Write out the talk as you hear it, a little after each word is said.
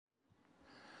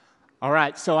All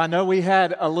right, so I know we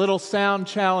had a little sound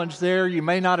challenge there. You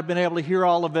may not have been able to hear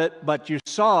all of it, but you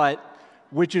saw it,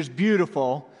 which is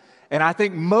beautiful. And I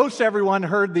think most everyone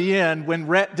heard the end when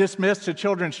Rhett dismissed the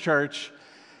children's church.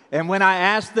 And when I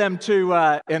asked them to,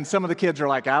 and some of the kids are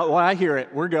like, well, I hear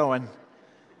it, we're going.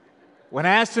 When I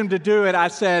asked them to do it, I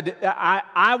said,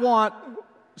 I want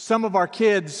some of our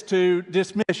kids to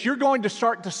dismiss. You're going to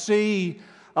start to see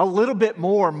a little bit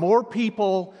more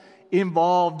people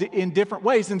involved in different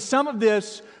ways. And some of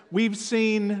this we've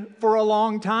seen for a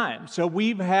long time. So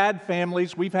we've had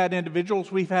families, we've had individuals,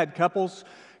 we've had couples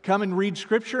come and read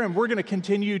Scripture, and we're going to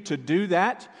continue to do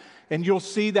that. And you'll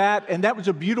see that. And that was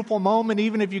a beautiful moment.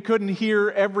 Even if you couldn't hear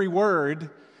every word,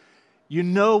 you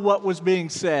know what was being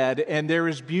said, and there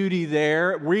is beauty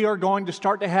there. We are going to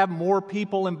start to have more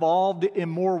people involved in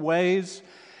more ways.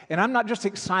 And I'm not just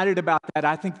excited about that.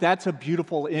 I think that's a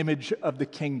beautiful image of the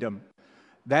kingdom.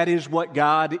 That is what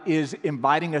God is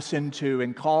inviting us into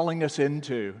and calling us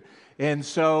into. And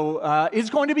so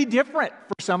it's going to be different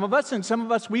for some of us, and some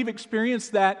of us, we've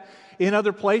experienced that in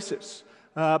other places.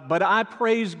 But I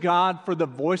praise God for the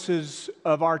voices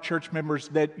of our church members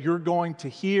that you're going to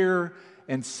hear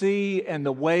and see, and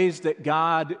the ways that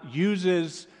God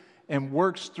uses and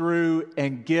works through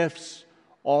and gifts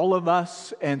all of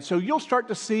us. And so you'll start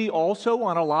to see also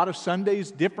on a lot of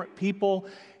Sundays, different people,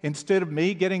 instead of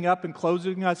me getting up and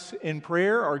closing us in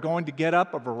prayer, are going to get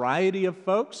up a variety of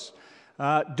folks.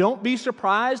 Don't be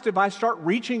surprised if I start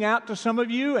reaching out to some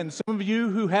of you, and some of you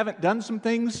who haven't done some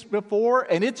things before,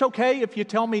 and it's okay if you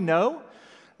tell me no.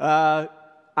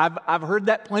 I've heard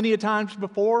that plenty of times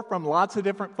before from lots of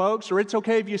different folks, or it's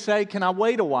okay if you say, can I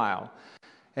wait a while?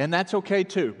 And that's okay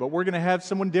too. But we're going to have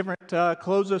someone different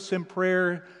close us in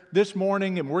prayer this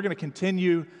morning, and we're going to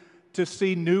continue to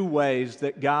see new ways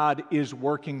that God is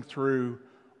working through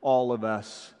all of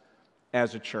us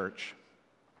as a church.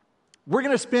 We're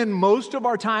going to spend most of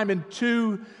our time in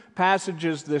two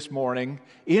passages this morning.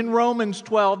 In Romans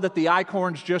 12 that the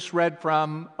Icorns just read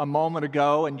from a moment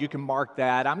ago, and you can mark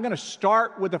that. I'm going to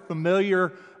start with a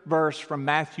familiar verse from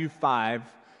Matthew 5.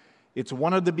 It's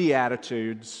one of the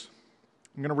Beatitudes.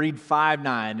 I'm going to read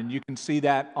 5:9, and you can see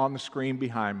that on the screen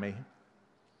behind me.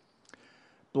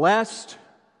 Blessed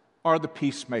are the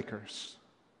peacemakers,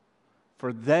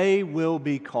 for they will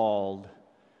be called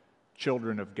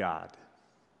children of God.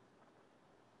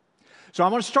 So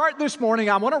I'm going to start this morning.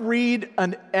 I want to read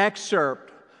an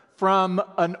excerpt from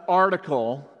an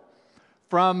article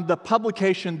from the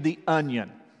publication The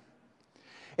Onion.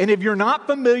 And if you're not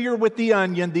familiar with The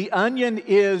Onion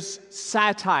is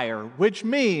satire, which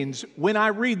means when I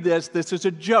read this is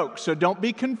a joke, so don't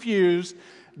be confused.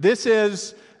 This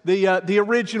is the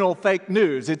original fake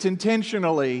news. It's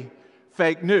intentionally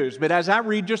fake news. But as I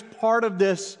read just part of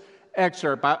this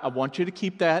excerpt, I want you to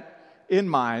keep that in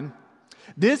mind.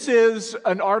 This is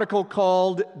an article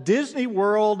called Disney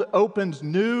World Opens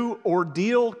New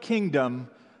Ordeal Kingdom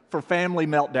for Family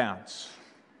Meltdowns.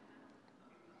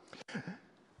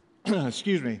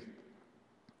 Excuse me.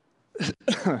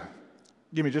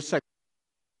 Give me just a second.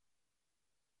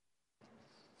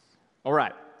 All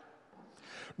right.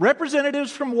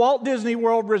 Representatives from Walt Disney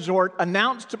World Resort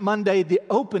announced Monday the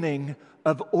opening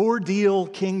of Ordeal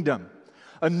Kingdom,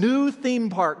 a new theme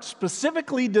park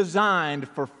specifically designed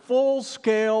for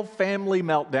full-scale family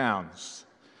meltdowns.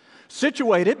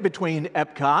 Situated between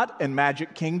Epcot and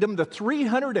Magic Kingdom, the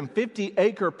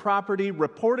 350-acre property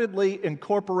reportedly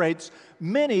incorporates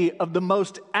many of the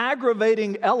most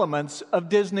aggravating elements of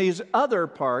Disney's other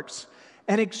parks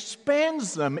and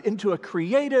expands them into a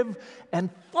creative and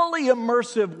fully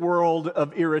immersive world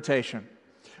of irritation,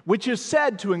 which is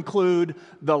said to include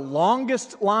the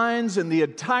longest lines in the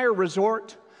entire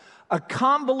resort, a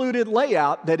convoluted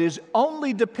layout that is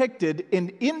only depicted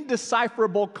in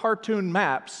indecipherable cartoon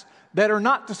maps that are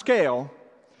not to scale,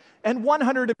 and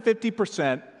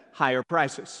 150% higher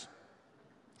prices.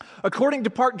 According to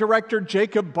park director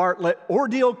Jacob Bartlett,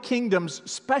 Ordeal Kingdom's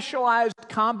specialized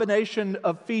combination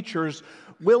of features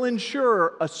will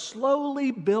ensure a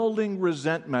slowly building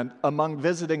resentment among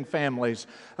visiting families,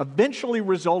 eventually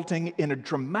resulting in a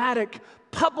dramatic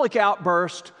public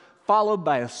outburst followed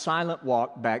by a silent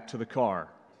walk back to the car.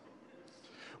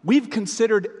 We've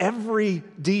considered every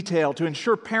detail to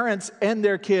ensure parents and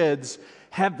their kids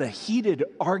have the heated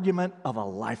argument of a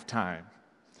lifetime.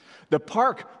 The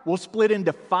park will split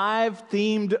into 5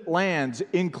 themed lands,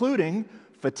 including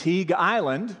Fatigue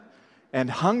Island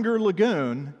and Hunger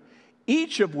Lagoon,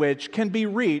 each of which can be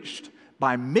reached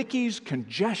by Mickey's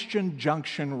Congestion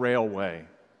Junction Railway.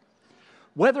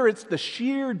 Whether it's the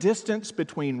sheer distance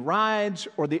between rides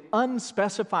or the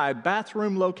unspecified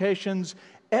bathroom locations,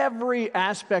 every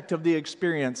aspect of the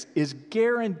experience is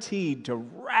guaranteed to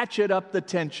ratchet up the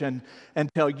tension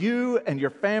until you and your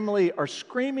family are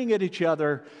screaming at each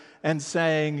other and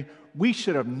saying, "We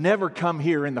should have never come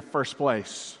here in the first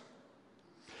place."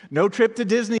 No trip to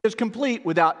Disney is complete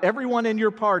without everyone in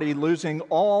your party losing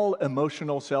all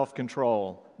emotional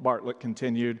self-control, Bartlett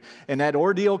continued. In that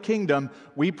ordeal kingdom,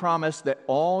 we promise that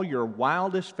all your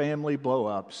wildest family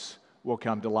blow-ups will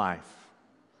come to life.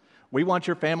 We want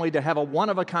your family to have a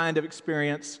one-of-a-kind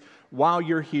experience while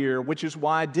you're here, which is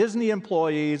why Disney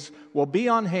employees will be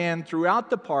on hand throughout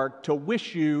the park to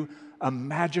wish you a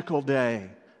magical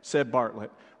day, said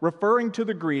Bartlett, referring to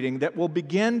the greeting that will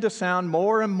begin to sound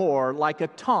more and more like a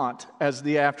taunt as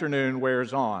the afternoon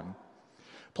wears on.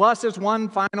 Plus, as one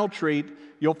final treat,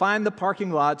 you'll find the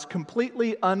parking lots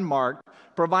completely unmarked,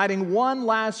 providing one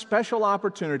last special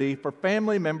opportunity for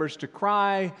family members to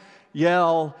cry,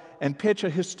 yell, and pitch a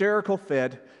hysterical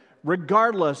fit,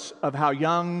 regardless of how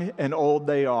young and old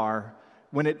they are,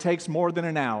 when it takes more than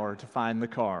an hour to find the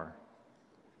car.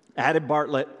 Added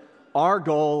Bartlett, our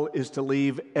goal is to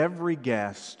leave every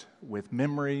guest with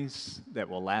memories that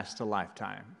will last a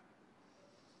lifetime.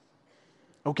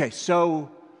 Okay, so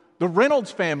the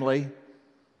Reynolds family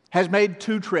has made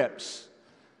 2 trips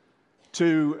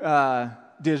to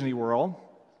Disney World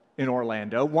in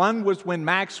Orlando. One was when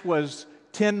Max was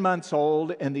 10 months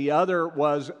old, and the other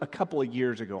was a couple of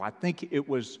years ago. I think it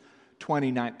was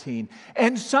 2019.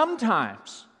 And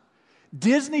sometimes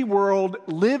Disney World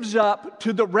lives up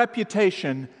to the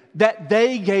reputation that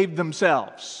they gave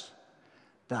themselves,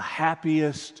 the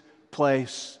happiest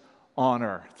place on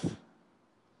earth.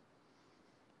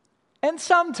 And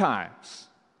sometimes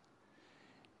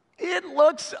it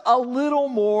looks a little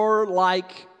more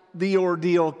like the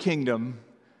ordeal kingdom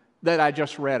that I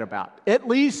just read about, at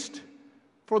least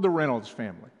for the Reynolds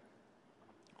family,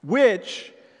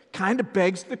 which kind of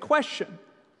begs the question,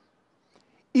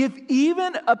 if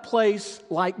even a place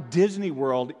like Disney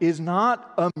World is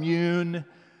not immune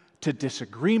to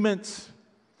disagreements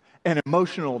and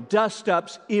emotional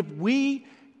dust-ups, if we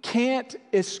can't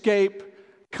escape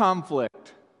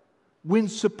conflict when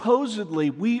supposedly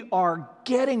we are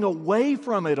getting away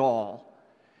from it all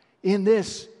in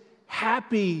this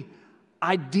happy,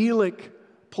 idyllic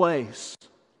place,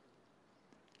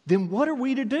 then what are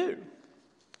we to do?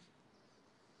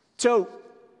 So,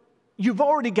 you've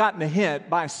already gotten a hint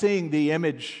by seeing the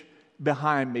image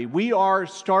behind me. We are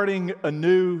starting a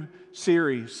new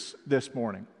series this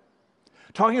morning,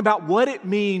 talking about what it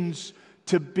means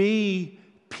to be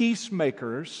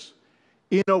peacemakers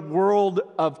in a world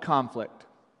of conflict.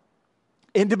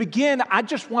 And to begin, I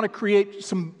just want to create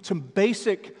some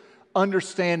basic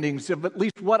understandings of at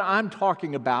least what I'm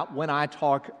talking about when I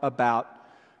talk about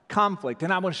conflict.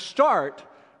 And I want to start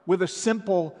with a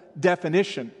simple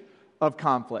definition of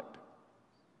conflict.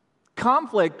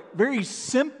 Conflict, very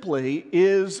simply,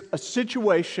 is a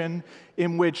situation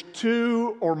in which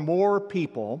 2 or more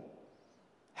people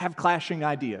have clashing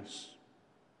ideas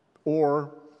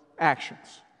or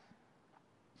actions.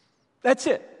 That's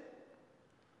it.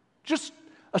 Just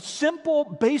a simple,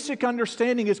 basic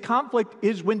understanding is conflict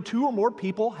is when 2 or more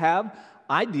people have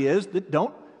ideas that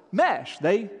don't mesh.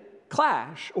 They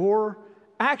clash, or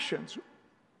actions.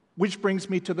 Which brings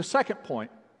me to the second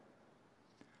point.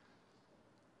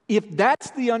 If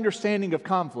that's the understanding of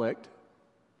conflict,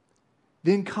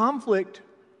 then conflict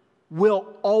will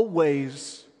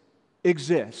always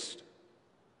exist.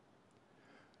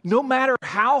 No matter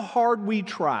how hard we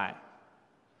try,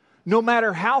 no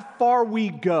matter how far we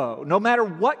go, no matter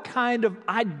what kind of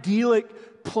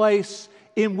idyllic place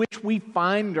in which we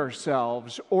find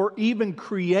ourselves or even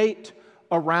create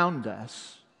around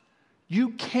us, you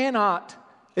cannot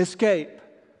escape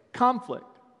conflict.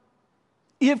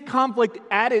 If conflict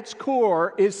at its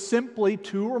core is simply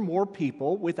 2 or more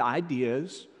people with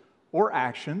ideas or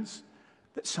actions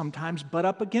that sometimes butt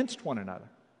up against one another,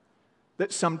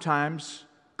 that sometimes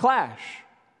clash.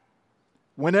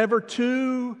 Whenever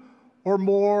 2 or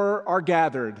more are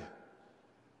gathered,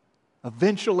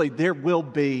 eventually there will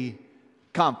be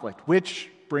conflict, which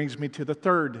brings me to the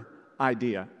third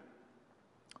idea.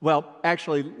 Well,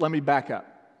 actually, let me back up.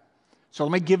 So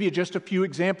let me give you just a few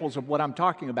examples of what I'm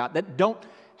talking about that don't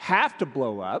have to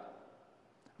blow up.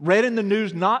 Read in the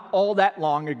news not all that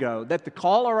long ago that the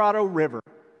Colorado River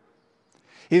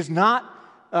does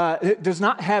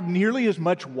not have nearly as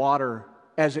much water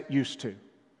as it used to.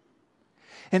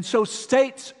 And so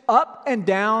states up and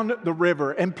down the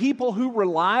river and people who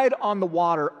relied on the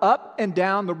water up and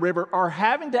down the river are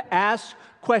having to ask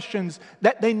questions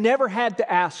that they never had to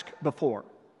ask before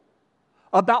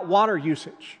about water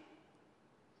usage.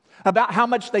 about how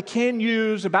much they can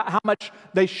use, about how much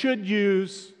they should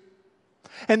use.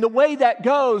 And the way that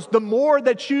goes, the more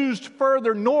that's used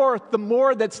further north, the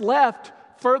more that's left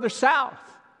further south.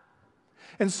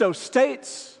 And so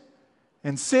states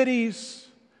and cities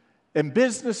and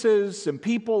businesses and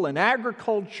people and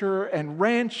agriculture and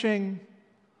ranching,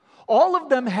 all of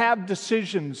them have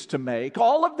decisions to make.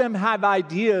 All of them have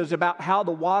ideas about how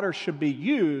the water should be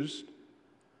used.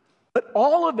 But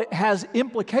all of it has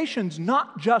implications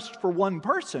not just for one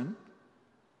person,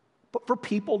 but for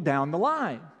people down the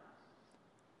line.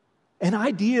 And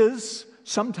ideas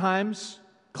sometimes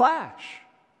clash.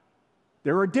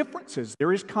 There are differences.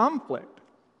 There is conflict.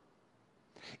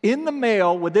 In the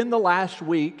mail within the last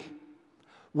week,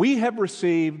 we have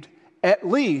received at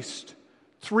least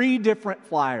 3 different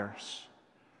flyers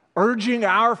urging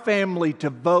our family to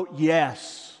vote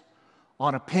yes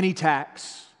on a penny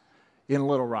tax in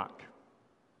Little Rock.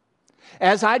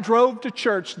 As I drove to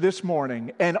church this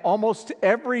morning, and almost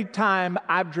every time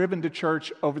I've driven to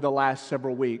church over the last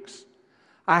several weeks,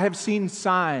 I have seen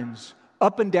signs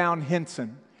up and down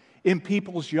Henson in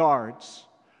people's yards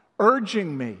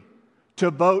urging me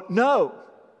to vote no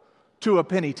to a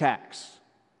penny tax.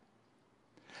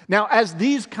 Now, as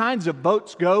these kinds of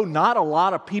votes go, not a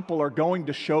lot of people are going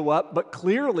to show up, but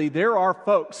clearly there are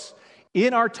folks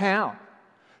in our town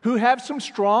who have some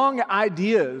strong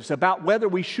ideas about whether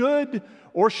we should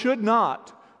or should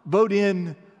not vote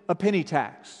in a penny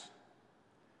tax.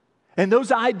 And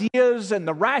those ideas and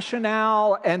the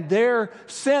rationale and their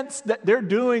sense that they're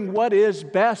doing what is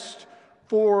best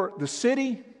for the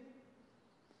city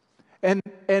and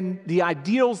the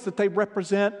ideals that they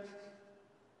represent,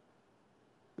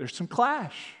 there's some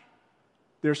clash.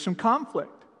 There's some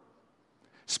conflict.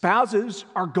 Spouses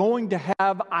are going to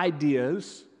have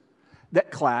ideas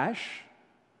that clash,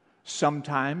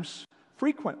 sometimes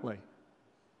frequently.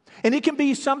 And it can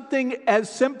be something as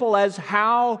simple as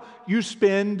how you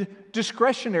spend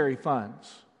discretionary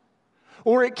funds.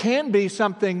 Or it can be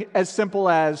something as simple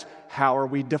as how are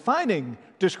we defining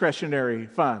discretionary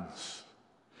funds?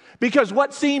 Because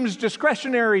what seems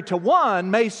discretionary to one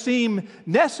may seem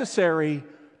necessary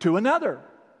to another.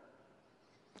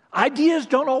 Ideas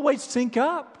don't always sync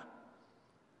up.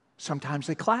 Sometimes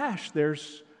they clash.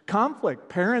 There's conflict.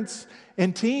 Parents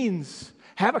and teens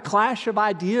have a clash of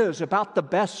ideas about the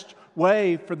best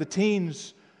way for the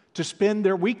teens to spend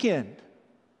their weekend.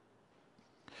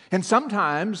 And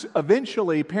sometimes,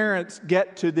 eventually, parents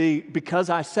get to the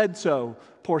because I said so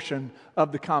portion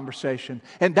of the conversation.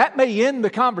 And that may end the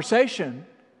conversation,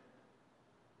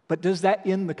 but does that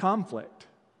end the conflict?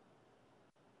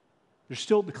 There's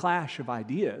still the clash of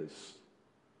ideas.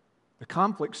 The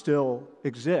conflict still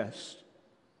exists.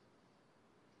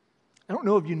 I don't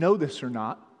know if you know this or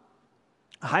not.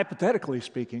 Hypothetically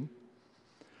speaking,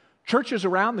 churches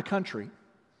around the country,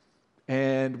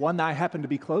 and one that I happen to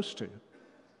be close to,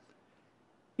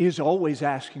 is always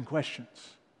asking questions.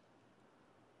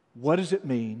 What does it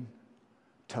mean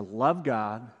to love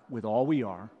God with all we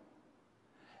are,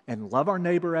 and love our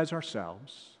neighbor as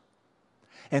ourselves,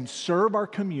 and serve our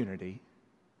community,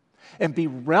 and be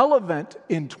relevant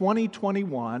in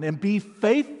 2021, and be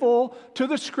faithful to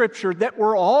the Scripture that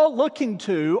we're all looking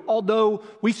to, although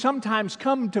we sometimes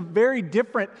come to very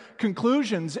different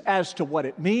conclusions as to what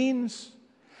it means,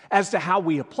 as to how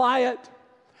we apply it,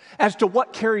 as to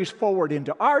what carries forward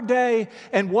into our day,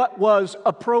 and what was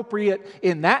appropriate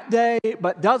in that day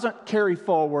but doesn't carry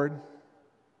forward.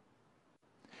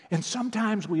 And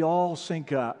sometimes we all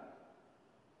sync up.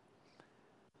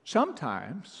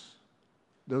 Sometimes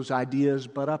those ideas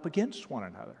butt up against one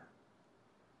another.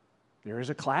 There is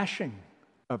a clashing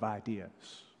of ideas.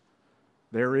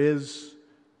 There is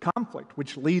conflict,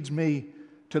 which leads me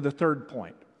to the third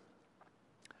point.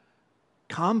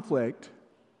 Conflict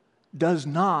does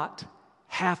not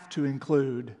have to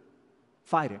include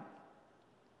fighting.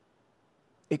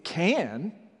 It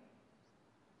can,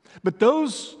 but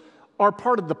those are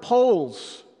part of the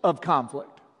poles of conflict.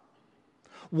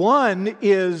 One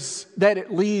is that it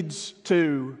leads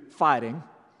to fighting,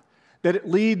 that it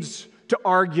leads to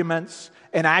arguments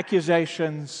and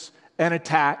accusations and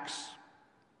attacks.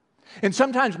 And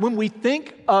sometimes when we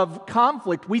think of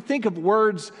conflict, we think of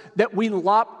words that we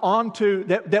lump onto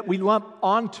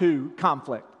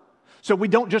conflict. So we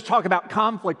don't just talk about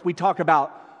conflict, we talk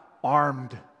about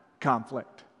armed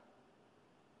conflict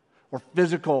or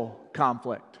physical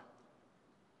conflict.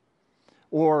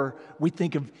 Or we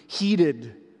think of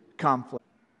heated conflict.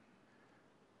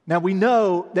 Now we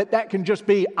know that that can just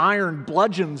be iron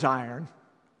bludgeons iron.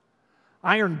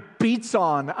 Iron beats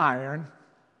on iron.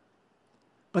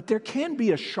 But there can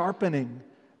be a sharpening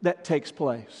that takes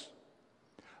place.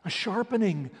 A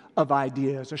sharpening of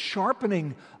ideas, a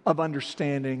sharpening of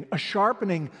understanding, a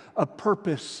sharpening of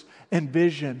purpose and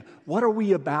vision. What are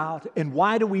we about, and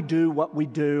why do we do what we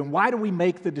do, and why do we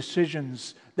make the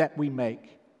decisions that we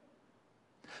make?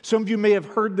 Some of you may have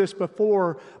heard this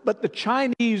before, but the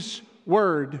Chinese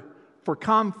word for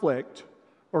conflict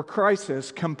or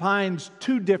crisis combines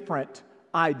two different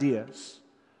ideas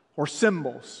or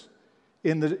symbols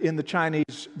in the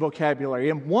Chinese vocabulary.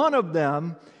 And one of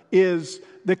them is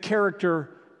the character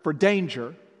for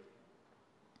danger.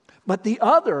 But the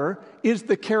other is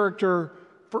the character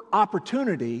for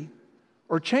opportunity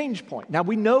or change point. Now,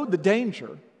 we know the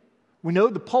danger. We know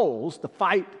the poles, the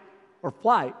fight or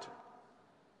flight.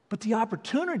 But the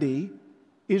opportunity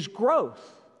is growth.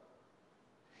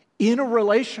 In a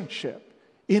relationship,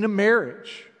 in a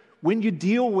marriage, when you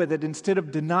deal with it instead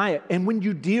of deny it, and when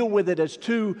you deal with it as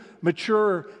two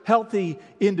mature, healthy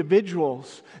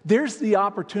individuals, there's the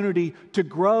opportunity to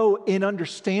grow in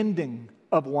understanding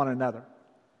of one another,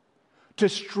 to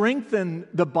strengthen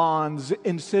the bonds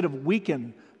instead of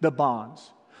weaken the bonds,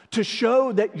 to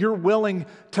show that you're willing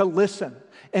to listen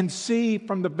and see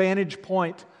from the vantage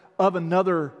point of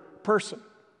another person.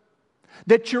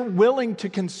 That you're willing to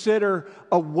consider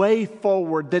a way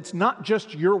forward that's not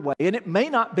just your way. And it may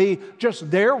not be just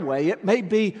their way. It may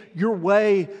be your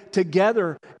way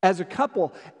together as a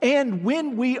couple. And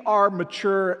when we are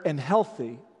mature and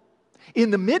healthy,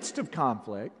 in the midst of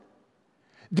conflict,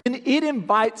 then it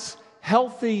invites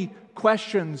healthy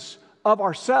questions of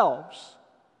ourselves.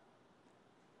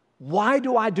 Why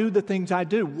do I do the things I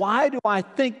do? Why do I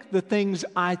think the things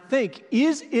I think?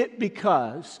 Is it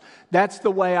because that's the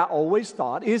way I always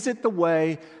thought? Is it the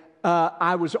way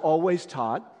I was always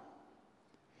taught?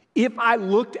 If I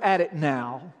looked at it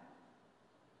now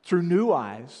through new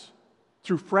eyes,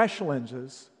 through fresh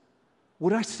lenses,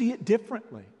 would I see it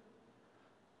differently?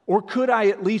 Or could I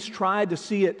at least try to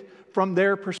see it from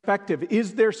their perspective?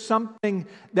 Is there something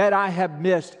that I have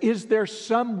missed? Is there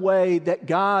some way that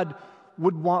God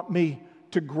would want me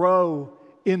to grow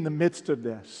in the midst of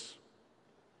this?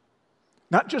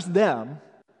 Not just them,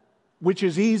 which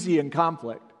is easy in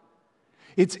conflict.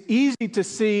 It's easy to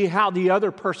see how the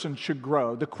other person should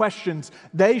grow, the questions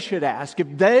they should ask.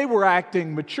 If they were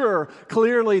acting mature,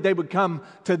 clearly they would come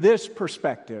to this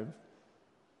perspective.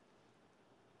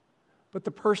 But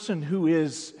the person who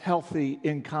is healthy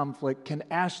in conflict can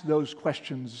ask those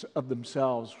questions of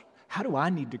themselves. How do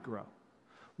I need to grow?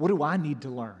 What do I need to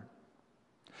learn?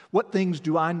 What things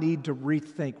do I need to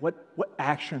rethink? What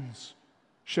actions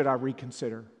should I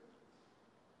reconsider?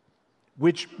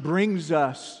 Which brings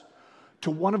us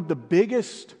to one of the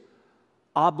biggest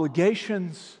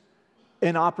obligations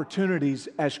and opportunities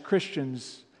as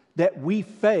Christians that we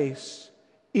face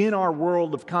in our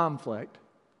world of conflict.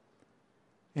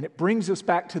 And it brings us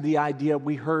back to the idea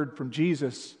we heard from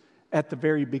Jesus at the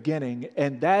very beginning,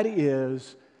 and that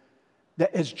is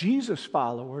that as Jesus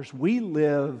followers, we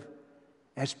live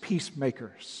as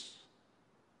peacemakers.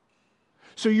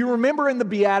 So you remember in the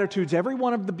Beatitudes, every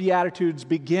one of the Beatitudes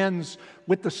begins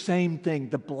with the same thing: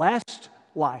 the blessed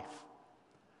life,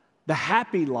 the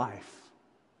happy life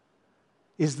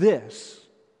is this.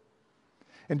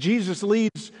 And Jesus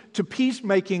leads to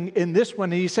peacemaking in this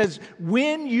one. And he says,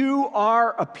 when you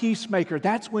are a peacemaker,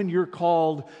 that's when you're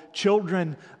called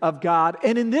children of God.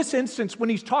 And in this instance, when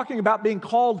he's talking about being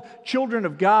called children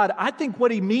of God, I think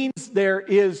what he means there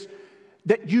is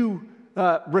that you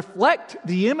reflect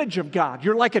the image of God.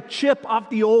 You're like a chip off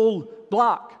the old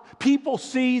block. People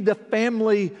see the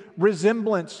family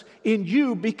resemblance in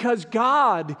you because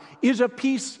God is a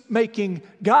peacemaking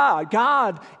God.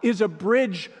 God is a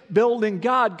bridge-building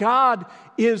God. God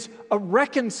is a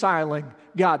reconciling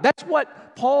God. That's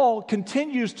what Paul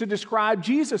continues to describe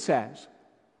Jesus as.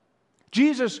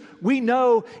 Jesus, we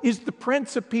know, is the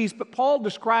Prince of Peace, but Paul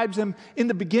describes him in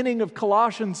the beginning of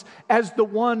Colossians as the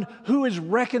one who is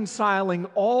reconciling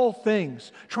all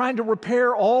things, trying to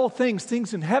repair all things,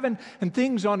 things in heaven and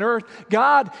things on earth.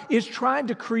 God is trying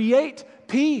to create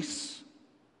peace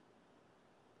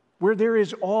where there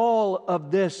is all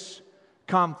of this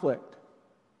conflict.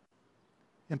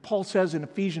 And Paul says in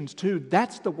Ephesians 2,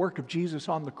 that's the work of Jesus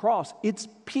on the cross. It's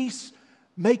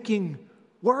peace-making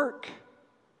work.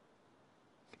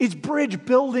 It's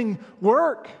bridge-building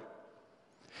work.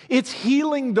 It's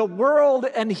healing the world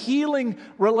and healing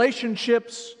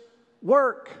relationships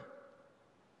work.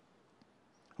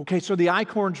 Okay, so the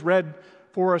Eichhorns read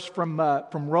for us from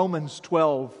Romans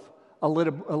 12 a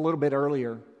little bit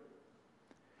earlier.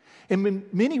 In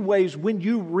many ways, when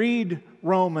you read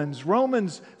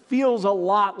Romans feels a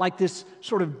lot like this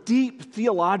sort of deep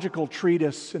theological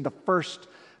treatise in the first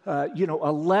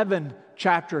 11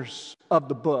 chapters of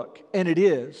the book, and it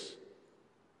is.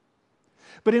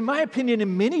 But in my opinion,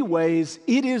 in many ways,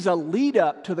 it is a lead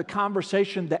up to the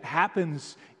conversation that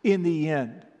happens in the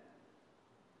end.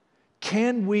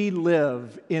 Can we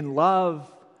live in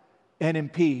love and in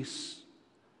peace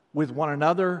with one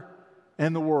another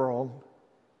and the world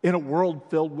in a world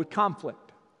filled with conflict?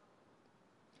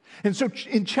 And so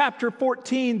in chapter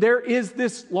 14, there is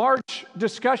this large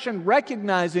discussion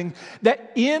recognizing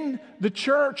that in the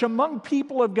church, among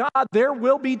people of God, there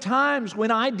will be times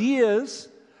when ideas,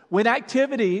 when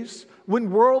activities,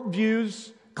 when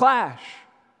worldviews clash.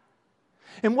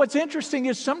 And what's interesting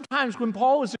is sometimes when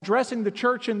Paul is addressing the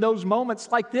church in those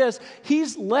moments like this,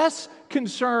 he's less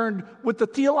concerned with the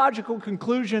theological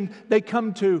conclusion they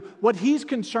come to. What he's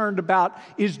concerned about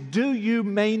is, do you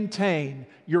maintain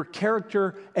your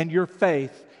character and your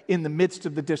faith in the midst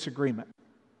of the disagreement?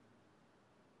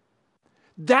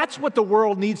 That's what the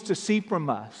world needs to see from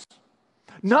us.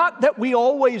 Not that we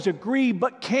always agree,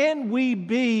 but can we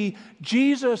be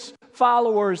Jesus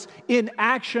followers in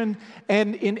action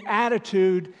and in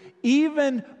attitude,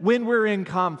 even when we're in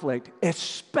conflict,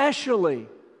 especially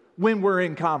when we're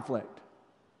in conflict?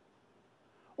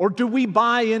 Or do we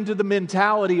buy into the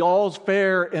mentality, all's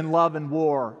fair in love and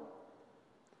war?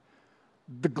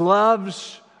 The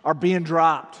gloves are being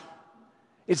dropped.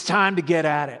 It's time to get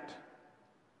at it.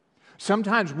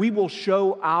 Sometimes we will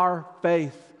show our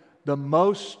faith the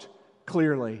most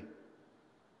clearly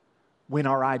when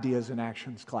our ideas and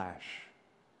actions clash,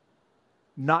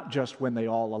 not just when they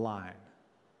all align.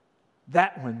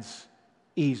 That one's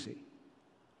easy.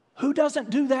 Who doesn't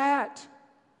do that?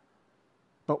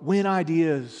 But when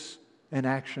ideas and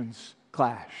actions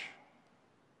clash,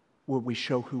 will we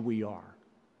show who we are?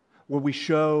 Will we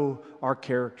show our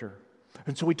character?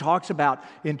 And so he talks about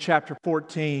in chapter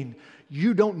 14,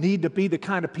 you don't need to be the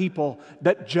kind of people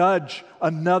that judge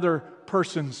another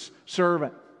person's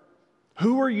servant.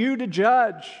 Who are you to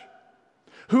judge?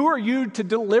 Who are you to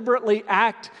deliberately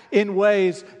act in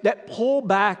ways that pull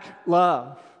back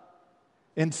love?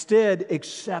 Instead,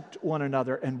 accept one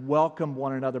another and welcome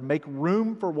one another. Make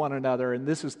room for one another. And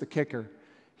this is the kicker.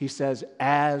 He says,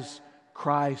 as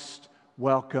Christ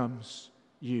welcomes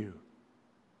you.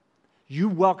 You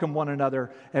welcome one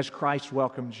another as Christ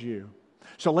welcomes you.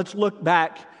 So let's look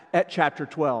back at chapter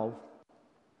 12.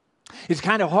 It's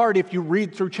kind of hard if you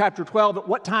read through chapter 12 at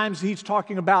what times he's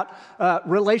talking about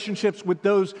relationships with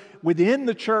those within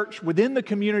the church, within the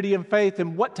community of faith,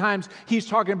 and what times he's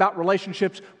talking about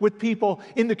relationships with people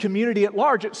in the community at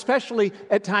large, especially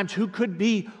at times who could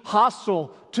be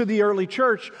hostile to the early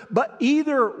church. But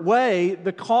either way,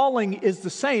 the calling is the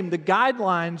same. The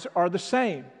guidelines are the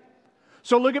same.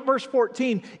 So look at verse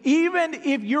 14. Even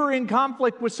if you're in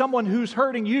conflict with someone who's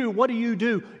hurting you, what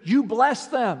do? You bless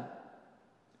them.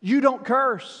 You don't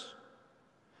curse.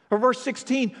 Or verse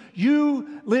 16,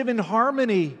 you live in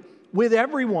harmony with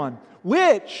everyone,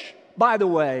 which, by the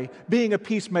way, being a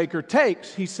peacemaker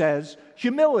takes, he says,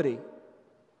 humility.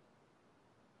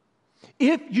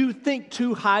 If you think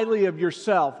too highly of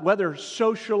yourself, whether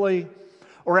socially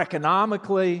or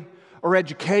economically or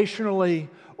educationally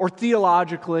or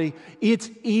theologically, it's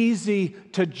easy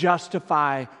to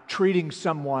justify treating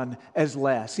someone as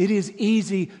less. It is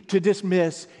easy to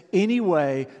dismiss any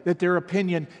way that their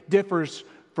opinion differs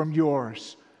from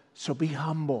yours. So be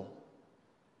humble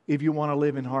if you want to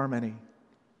live in harmony.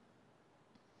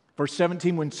 Verse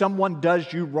 17, when someone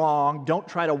does you wrong, don't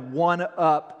try to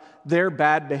one-up their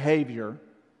bad behavior.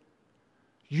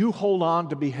 You hold on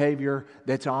to behavior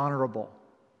that's honorable,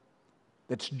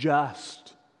 that's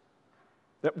just,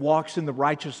 that walks in the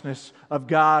righteousness of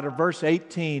God. Or verse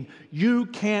 18, you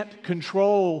can't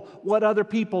control what other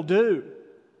people do.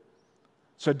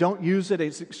 So don't use it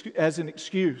as an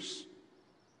excuse.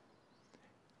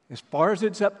 As far as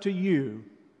it's up to you,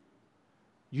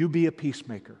 you be a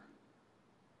peacemaker.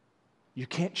 You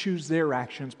can't choose their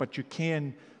actions, but you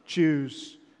can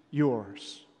choose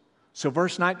yours. So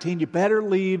verse 19, you better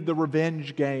leave the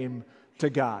revenge game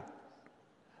to God.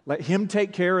 Let Him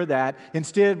take care of that.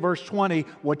 Instead, verse 20,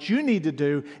 what you need to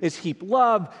do is heap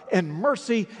love and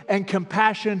mercy and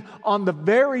compassion on the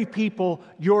very people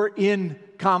you're in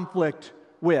conflict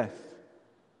with.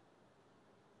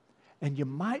 And you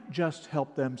might just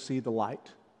help them see the light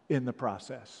in the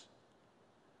process,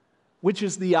 which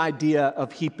is the idea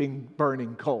of heaping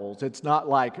burning coals. It's not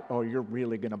like, oh, you're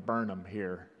really going to burn them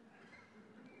here.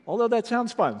 Although that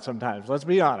sounds fun sometimes, let's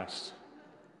be honest.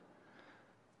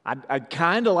 I'd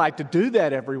kind of like to do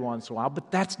that every once in a while,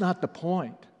 but that's not the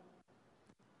point.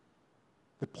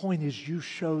 The point is you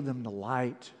show them the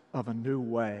light of a new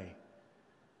way.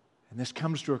 And this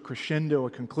comes to a crescendo, a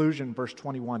conclusion, verse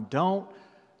 21. Don't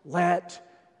Let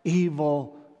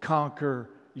evil conquer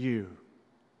you.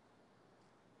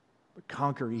 But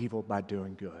conquer evil by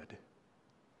doing good.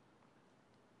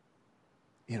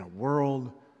 In a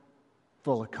world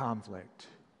full of conflict,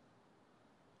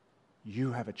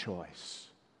 you have a choice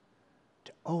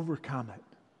to overcome it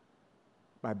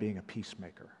by being a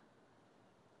peacemaker.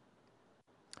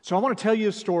 So I want to tell you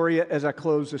a story as I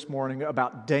close this morning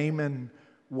about Damon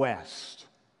West.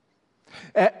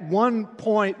 At one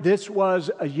point, this was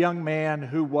a young man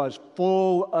who was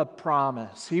full of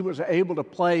promise. He was able to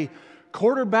play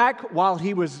quarterback while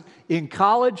he was in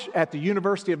college at the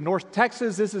University of North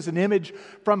Texas. This is an image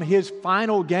from his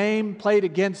final game played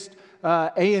against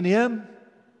A&M.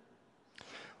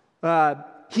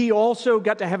 He also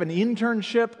got to have an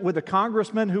internship with a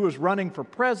congressman who was running for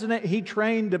president. He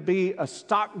trained to be a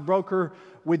stockbroker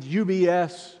with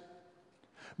UBS.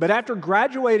 But after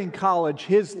graduating college,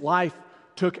 his life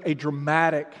took a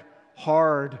dramatic,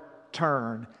 hard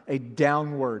turn, a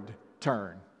downward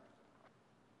turn.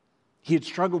 He had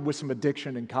struggled with some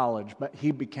addiction in college, but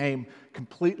he became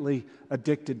completely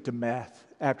addicted to meth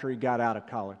after he got out of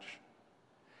college.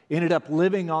 He ended up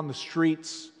living on the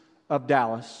streets of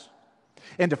Dallas.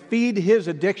 And to feed his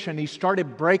addiction, he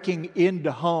started breaking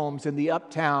into homes in the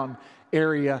uptown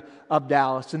area of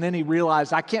Dallas. And then he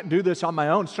realized, I can't do this on my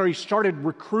own. So he started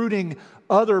recruiting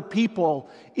other people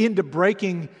into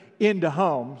breaking into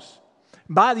homes.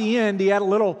 By the end, he had a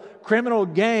little criminal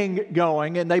gang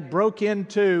going, and they broke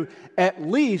into at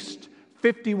least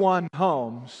 51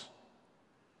 homes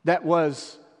that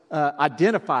was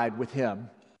identified with him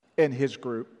and his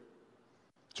group.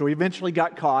 So he eventually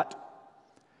got caught.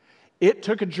 It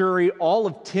took a jury all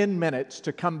of 10 minutes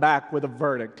to come back with a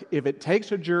verdict. If it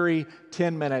takes a jury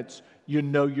 10 minutes, you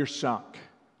know you're sunk.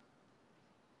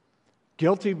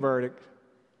 Guilty verdict.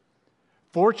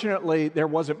 Fortunately, there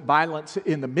wasn't violence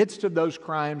in the midst of those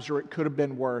crimes, or it could have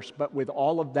been worse. But with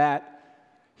all of that,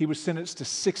 he was sentenced to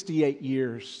 68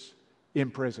 years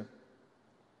in prison.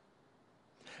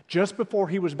 Just before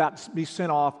he was about to be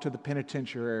sent off to the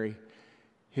penitentiary,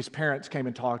 his parents came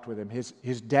and talked with him.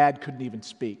 His dad couldn't even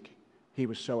speak. He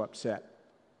was so upset.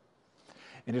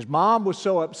 And his mom was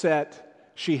so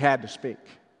upset, she had to speak.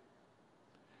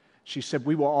 She said,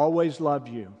 "We will always love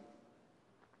you.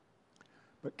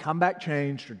 But come back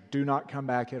changed or do not come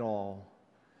back at all.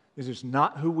 This is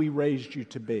not who we raised you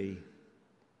to be."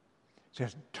 It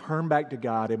says, turn back to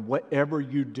God, and whatever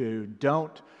you do,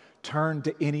 don't turn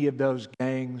to any of those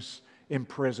gangs in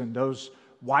prison, those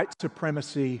white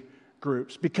supremacy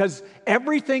groups. Because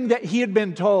everything that he had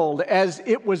been told, as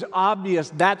it was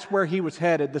obvious that's where he was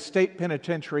headed, the state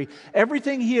penitentiary,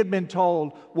 everything he had been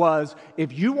told was,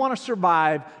 if you want to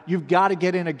survive, you've got to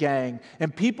get in a gang.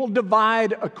 And people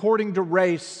divide according to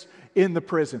race in the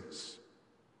prisons.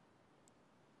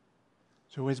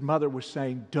 So his mother was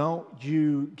saying, don't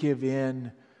you give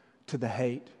in to the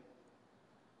hate.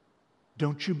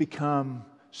 Don't you become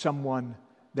someone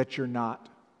that you're not.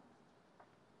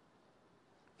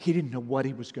 He didn't know what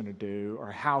he was going to do or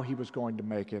how he was going to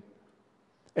make it.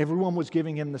 Everyone was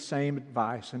giving him the same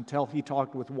advice until he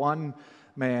talked with one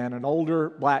man, an older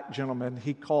black gentleman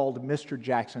he called Mr.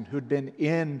 Jackson, who'd been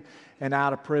in and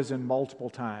out of prison multiple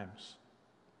times.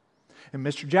 And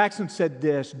Mr. Jackson said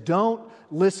this, don't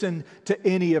listen to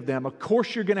any of them. Of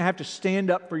course, you're going to have to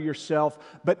stand up for yourself,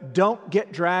 but don't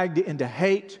get dragged into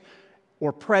hate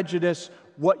or prejudice.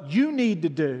 What you need to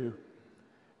do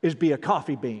is be a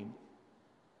coffee bean.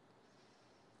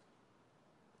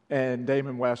 And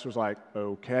Damon West was like,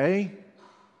 okay,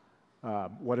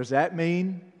 what does that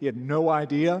mean? He had no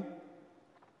idea.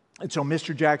 And so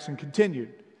Mr. Jackson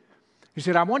continued. He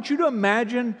said, I want you to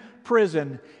imagine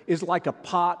prison is like a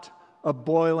pot of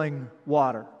boiling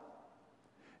water.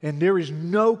 And there is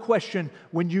no question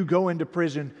when you go into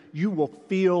prison, you will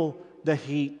feel the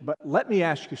heat. But let me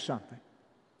ask you something.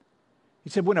 He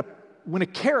said, when a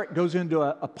carrot goes into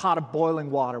a pot of boiling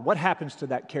water, what happens to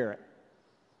that carrot?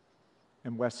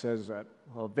 And West says that,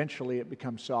 well, eventually it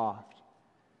becomes soft.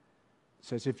 He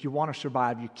says, if you want to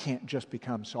survive, you can't just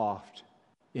become soft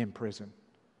in prison.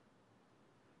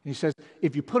 And he says,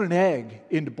 if you put an egg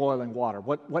into boiling water,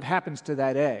 what happens to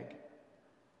that egg?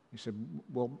 He said,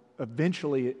 well,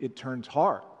 eventually it turns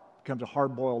hard, becomes a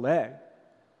hard-boiled egg.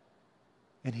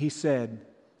 And he said,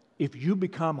 if you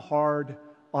become hard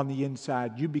on the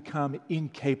inside, you become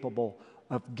incapable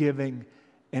of giving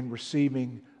and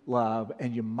receiving love,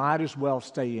 and you might as well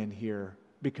stay in here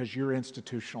because you're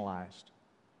institutionalized.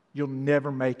 You'll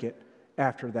never make it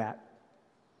after that.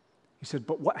 He said,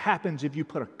 but what happens if you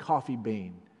put a coffee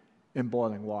bean in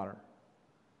boiling water?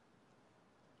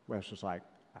 Wes was like,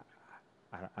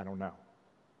 I don't know.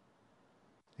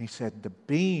 He said, the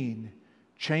bean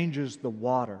changes the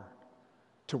water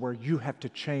to where you have to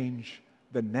change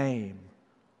the name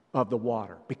of the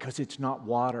water because it's not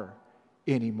water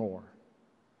anymore.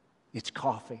 It's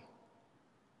coffee.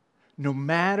 No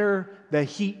matter the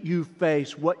heat you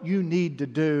face, what you need to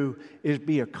do is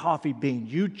be a coffee bean.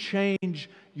 You change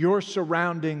your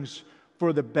surroundings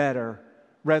for the better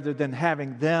rather than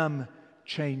having them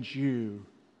change you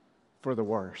for the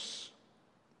worse.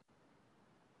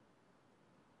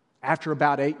 After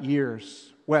about 8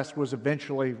 years, Wes was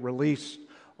eventually released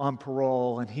on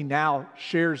parole, and he now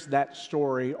shares that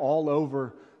story all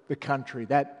over the country,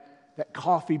 that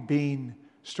coffee bean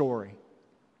story.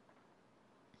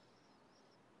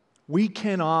 We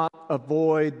cannot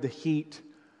avoid the heat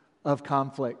of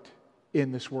conflict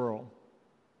in this world.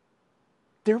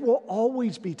 There will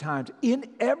always be times in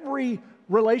every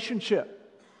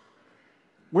relationship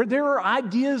where there are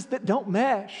ideas that don't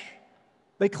mesh,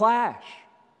 they clash.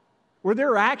 Where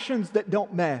there are actions that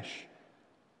don't mesh,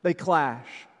 they clash.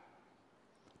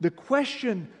 The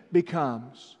question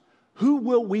becomes, who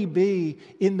will we be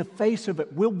in the face of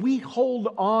it? Will we hold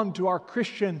on to our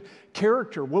Christian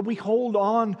character? Will we hold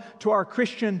on to our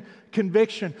Christian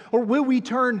conviction? Or will we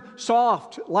turn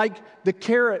soft like the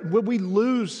carrot? Will we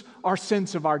lose our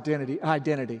sense of identity,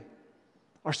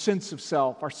 our sense of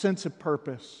self, our sense of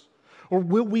purpose? Or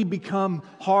will we become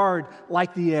hard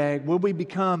like the egg? Will we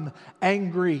become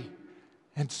angry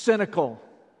and cynical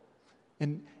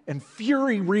and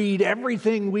fury read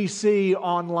everything we see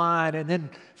online and then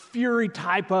fury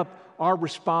type up our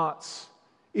response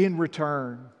in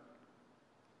return?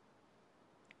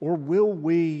 Or will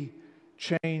we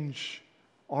change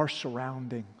our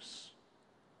surroundings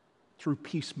through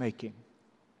peacemaking?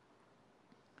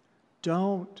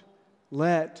 Don't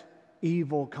let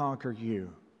evil conquer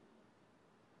you,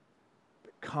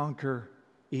 but conquer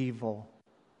evil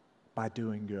by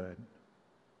doing good.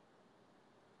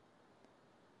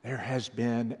 There has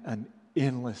been an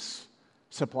endless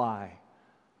supply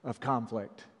of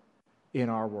conflict in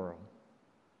our world.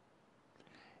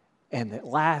 And the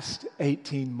last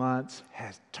 18 months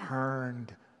has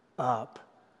turned up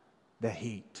the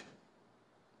heat.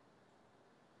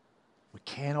 We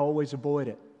can't always avoid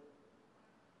it,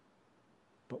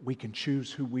 but we can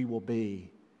choose who we will be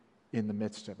in the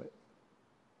midst of it.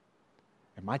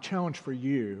 And my challenge for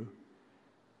you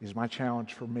is my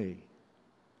challenge for me.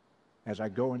 As I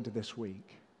go into this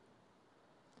week,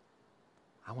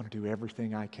 I want to do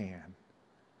everything I can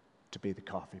to be the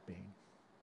coffee bean.